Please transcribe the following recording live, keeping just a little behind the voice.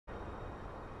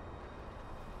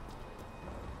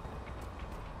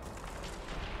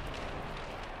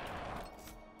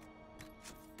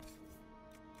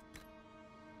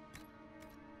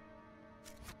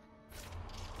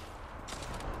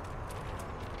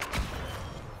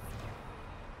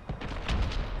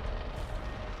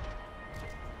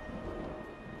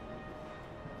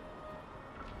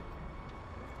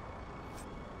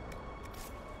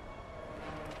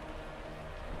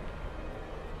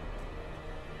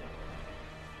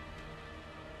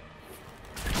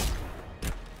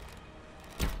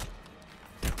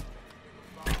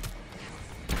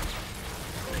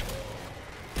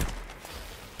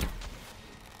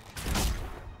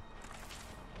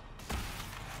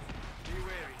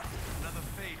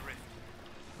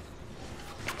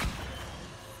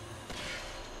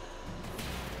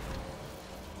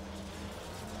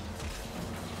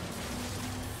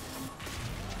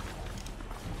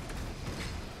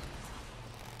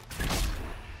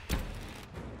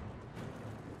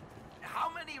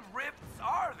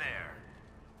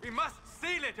We must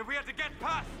seal it if we are to get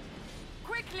past!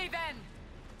 Quickly then!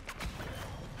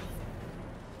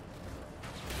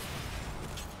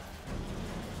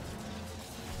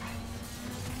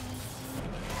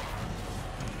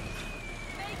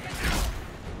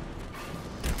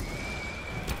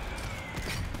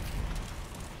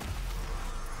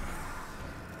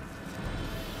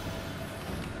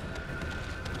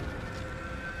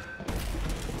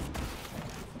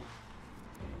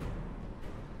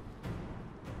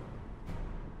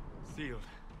 Sealed,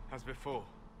 as before.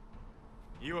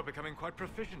 You are becoming quite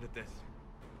proficient at this.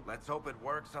 Let's hope it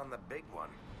works on the big one.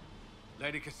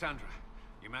 Lady Cassandra,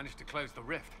 you managed to close the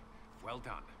rift. Well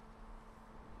done.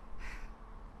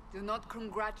 Do not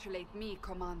congratulate me,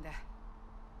 Commander.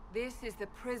 This is the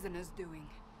prisoner's doing.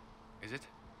 Is it?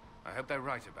 I hope they're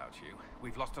right about you.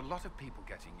 We've lost a lot of people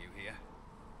getting you here.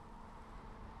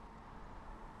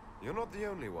 You're not the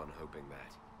only one hoping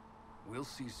that. We'll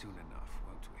see soon enough,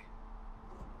 won't we?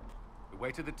 The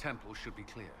way to the temple should be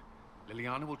clear.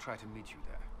 Liliana will try to meet you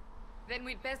there. Then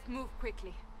we'd best move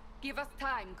quickly. Give us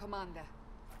time, Commander.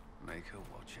 Make her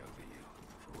watch over you,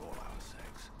 for all our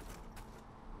sakes.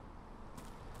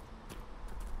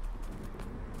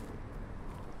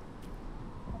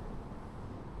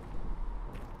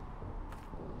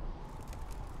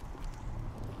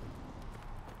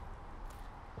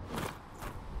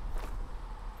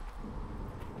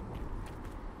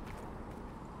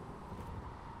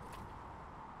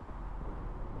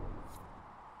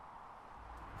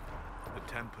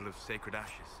 The Temple of Sacred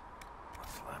Ashes.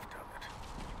 What's left of it?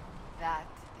 That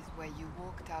is where you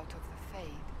walked out of the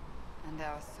Fade, and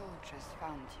our soldiers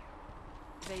found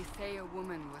you. They say a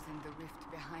woman was in the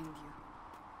rift behind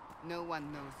you. No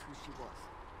one knows who she was.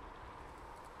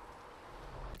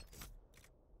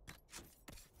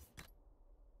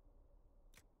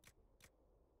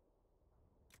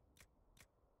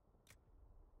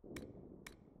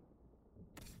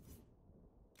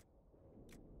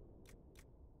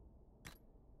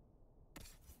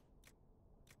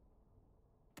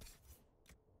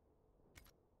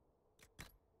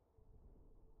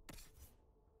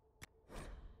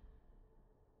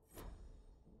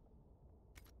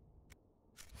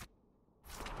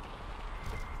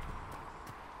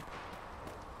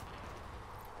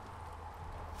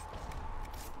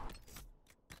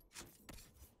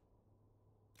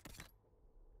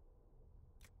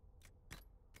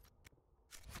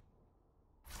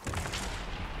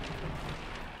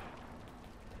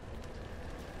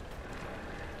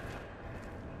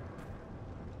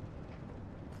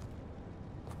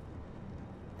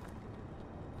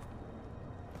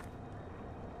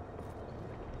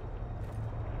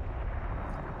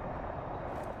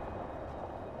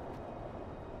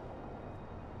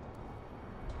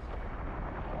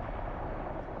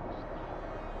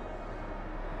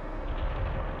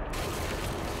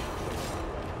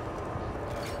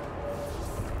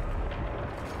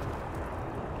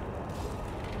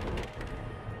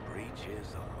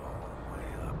 Is a long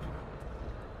way up.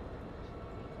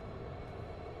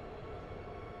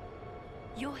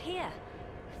 You're here,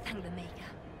 thank the Maker.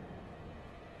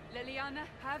 Liliana,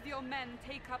 have your men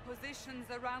take up positions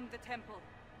around the temple.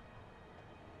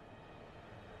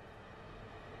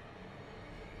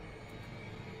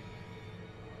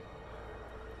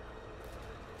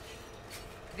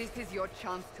 This is your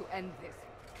chance to end this.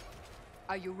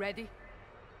 Are you ready?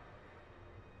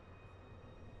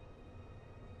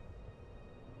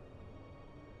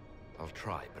 I'll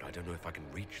try, but I don't know if I can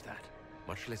reach that,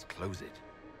 much less close it.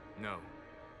 No.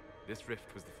 This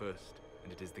rift was the first,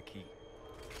 and it is the key.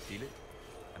 Seal it,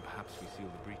 and perhaps we seal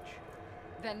the breach.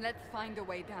 Then let's find a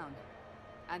way down.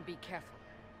 And be careful.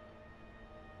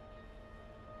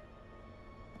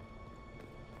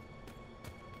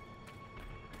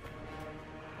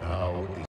 Now